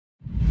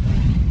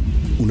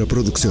Una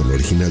producción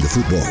original de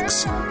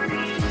Footbox.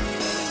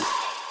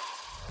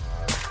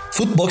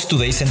 Footbox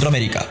Today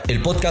Centroamérica,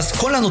 el podcast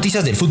con las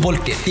noticias del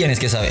fútbol que tienes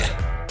que saber.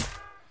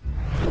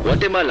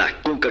 Guatemala,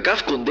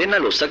 Concacaf condena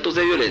los actos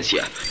de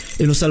violencia.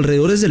 En los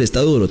alrededores del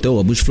estadio Doroteo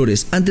Babuch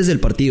Flores, antes del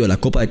partido de la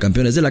Copa de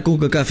Campeones de la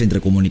Concacaf entre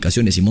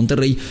Comunicaciones y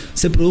Monterrey,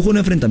 se produjo un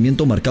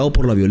enfrentamiento marcado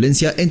por la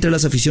violencia entre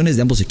las aficiones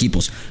de ambos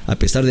equipos. A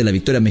pesar de la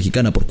victoria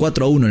mexicana por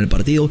 4-1 en el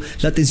partido,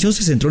 la atención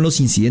se centró en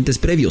los incidentes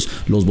previos.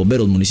 Los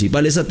bomberos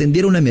municipales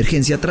atendieron la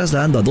emergencia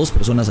trasladando a 2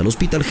 personas al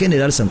Hospital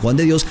General San Juan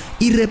de Dios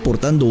y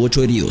reportando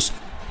 8 heridos.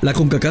 La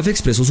Concacaf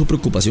expresó su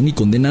preocupación y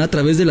condena a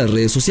través de las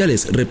redes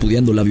sociales,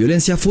 repudiando la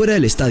violencia fuera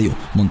del estadio.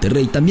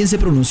 Monterrey también se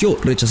pronunció,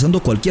 rechazando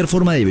cualquier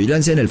forma de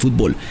violencia en el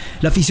fútbol.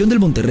 La afición del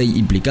Monterrey,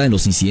 implicada en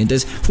los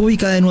incidentes, fue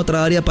ubicada en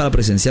otra área para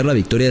presenciar la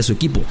victoria de su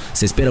equipo.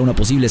 Se espera una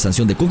posible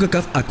sanción de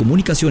Concacaf a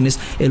Comunicaciones,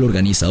 el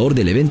organizador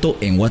del evento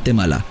en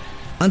Guatemala.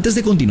 Antes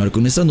de continuar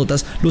con estas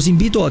notas, los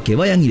invito a que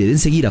vayan y le den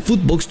seguir a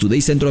Footbox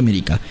Today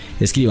Centroamérica.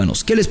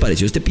 Escríbanos qué les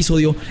pareció este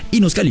episodio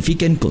y nos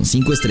califiquen con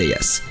 5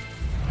 estrellas.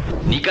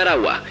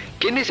 Nicaragua,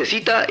 ¿qué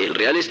necesita el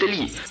Real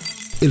Estelí?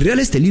 El Real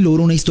Estelí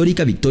logró una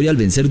histórica victoria al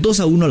vencer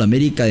 2-1 al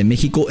América de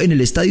México en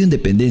el Estadio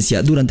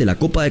Independencia durante la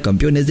Copa de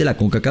Campeones de la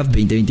Concacaf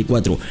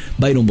 2024.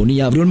 Byron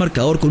Bonilla abrió el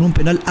marcador con un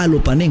penal a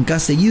lo Panenka,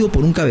 seguido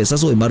por un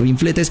cabezazo de Marvin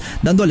Fletes,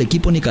 dando al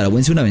equipo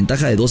nicaragüense una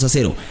ventaja de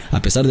 2-0.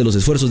 A pesar de los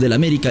esfuerzos del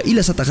América y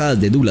las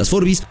atajadas de Douglas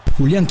Forbis,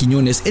 Julián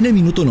Quiñones en el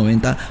minuto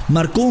 90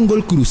 marcó un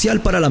gol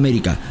crucial para el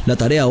América. La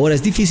tarea ahora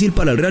es difícil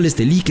para el Real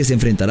Estelí, que se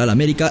enfrentará al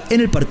América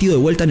en el partido de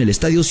vuelta en el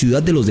Estadio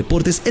Ciudad de los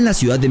Deportes en la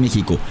Ciudad de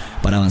México.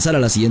 Para avanzar a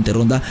la siguiente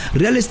ronda,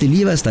 Real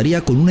Estelí estaría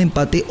con un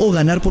empate o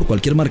ganar por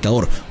cualquier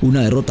marcador.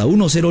 Una derrota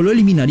 1-0 lo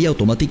eliminaría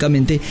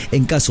automáticamente.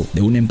 En caso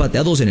de un empate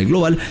a 2 en el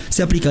global,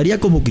 se aplicaría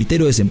como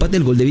criterio de desempate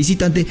el gol de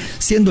visitante,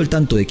 siendo el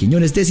tanto de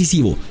Quiñones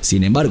decisivo.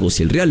 Sin embargo,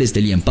 si el Real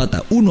Estelí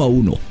empata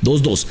 1-1,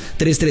 2-2,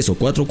 3-3 o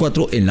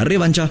 4-4 en la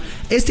revancha,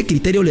 este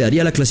criterio le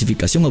daría la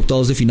clasificación a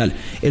octavos de final.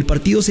 El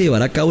partido se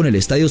llevará a cabo en el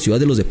Estadio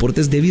Ciudad de los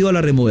Deportes debido a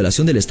la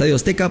remodelación del Estadio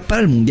Azteca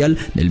para el Mundial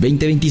del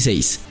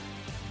 2026.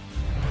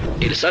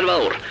 El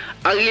Salvador,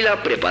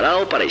 Águila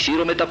preparado para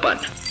Isidro Metapán.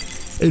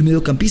 El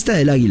mediocampista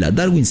del Águila,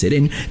 Darwin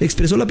Serén,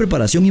 expresó la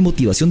preparación y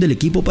motivación del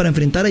equipo para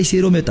enfrentar a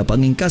Isidro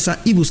Metapán en casa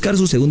y buscar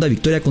su segunda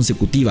victoria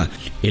consecutiva.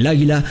 El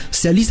Águila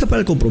se alista para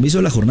el compromiso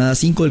de la jornada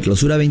 5 del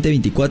Clausura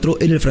 2024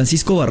 en el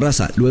Francisco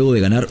Barraza, luego de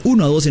ganar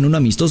 1-2 en un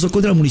amistoso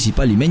contra el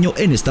Municipal Limeño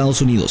en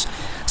Estados Unidos.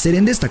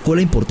 Serén destacó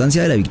la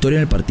importancia de la victoria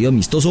en el partido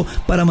amistoso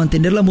para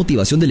mantener la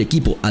motivación del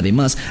equipo.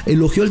 Además,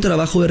 elogió el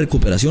trabajo de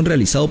recuperación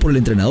realizado por el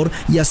entrenador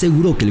y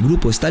aseguró que el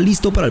grupo está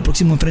listo para el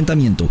próximo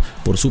enfrentamiento.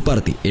 Por su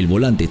parte, el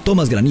volante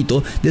Tomás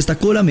Granito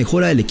destacó la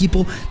mejora del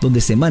equipo,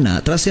 donde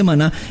semana tras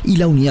semana y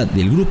la unidad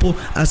del grupo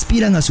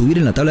aspiran a subir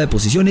en la tabla de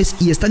posiciones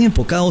y están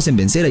enfocados en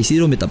vencer a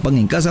Isidro Metapán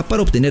en casa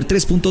para obtener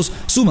 3 puntos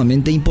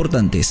sumamente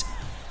importantes.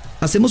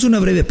 Hacemos una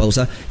breve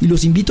pausa y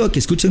los invito a que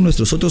escuchen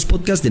nuestros otros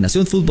podcasts de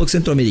Nación Footbox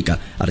Centroamérica,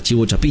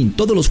 Archivo Chapín,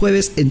 todos los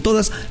jueves en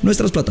todas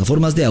nuestras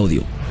plataformas de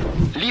audio.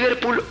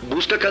 Liverpool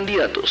busca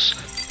candidatos.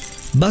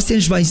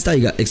 Bastian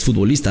Schweinsteiger,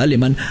 exfutbolista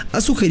alemán,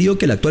 ha sugerido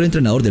que el actual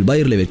entrenador del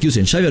Bayer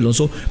Leverkusen, Xabi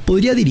Alonso,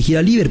 podría dirigir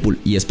a Liverpool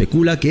y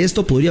especula que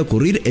esto podría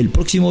ocurrir el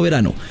próximo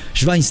verano.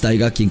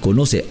 Schweinsteiger, quien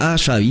conoce a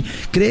Xabi,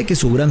 cree que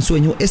su gran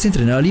sueño es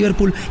entrenar a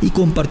Liverpool y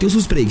compartió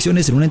sus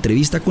predicciones en una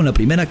entrevista con la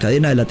primera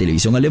cadena de la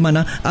televisión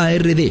alemana,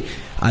 ARD.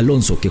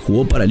 Alonso, que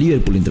jugó para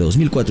Liverpool entre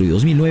 2004 y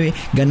 2009,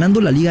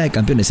 ganando la Liga de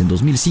Campeones en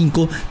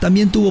 2005,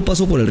 también tuvo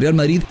paso por el Real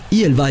Madrid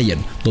y el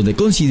Bayern, donde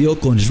coincidió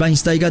con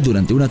Schweinsteiger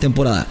durante una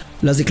temporada.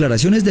 Las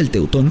declaraciones del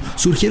teutón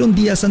surgieron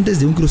días antes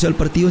de un crucial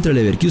partido entre el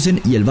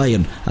Leverkusen y el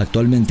Bayern.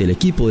 Actualmente el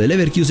equipo de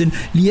Leverkusen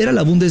lidera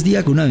la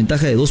Bundesliga con una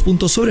ventaja de 2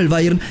 puntos sobre el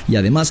Bayern y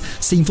además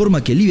se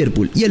informa que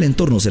Liverpool y el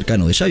entorno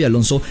cercano de Xabi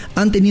Alonso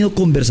han tenido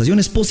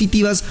conversaciones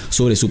positivas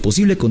sobre su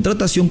posible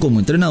contratación como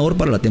entrenador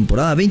para la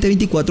temporada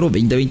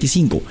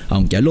 2024-2025.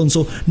 Aunque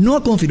Alonso no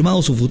ha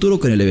confirmado su futuro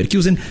con el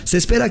Leverkusen, se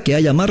espera que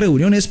haya más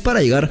reuniones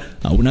para llegar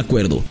a un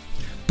acuerdo.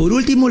 Por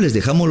último, les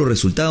dejamos los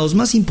resultados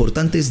más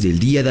importantes del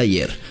día de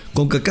ayer.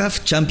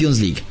 Concacaf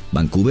Champions League,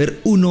 Vancouver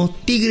 1,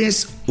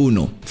 Tigres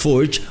 1,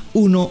 Forge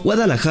 1,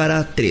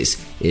 Guadalajara 3,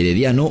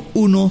 Herediano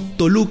 1,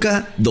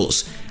 Toluca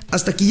 2.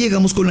 Hasta aquí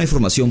llegamos con la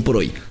información por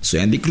hoy.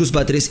 Soy Andy Cruz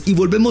Batres y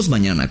volvemos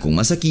mañana con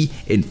más aquí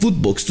en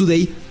Footbox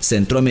Today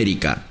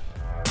Centroamérica.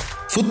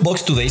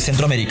 Footbox Today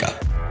Centroamérica.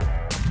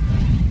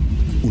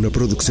 Una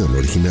producción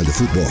original de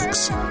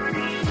Footbox.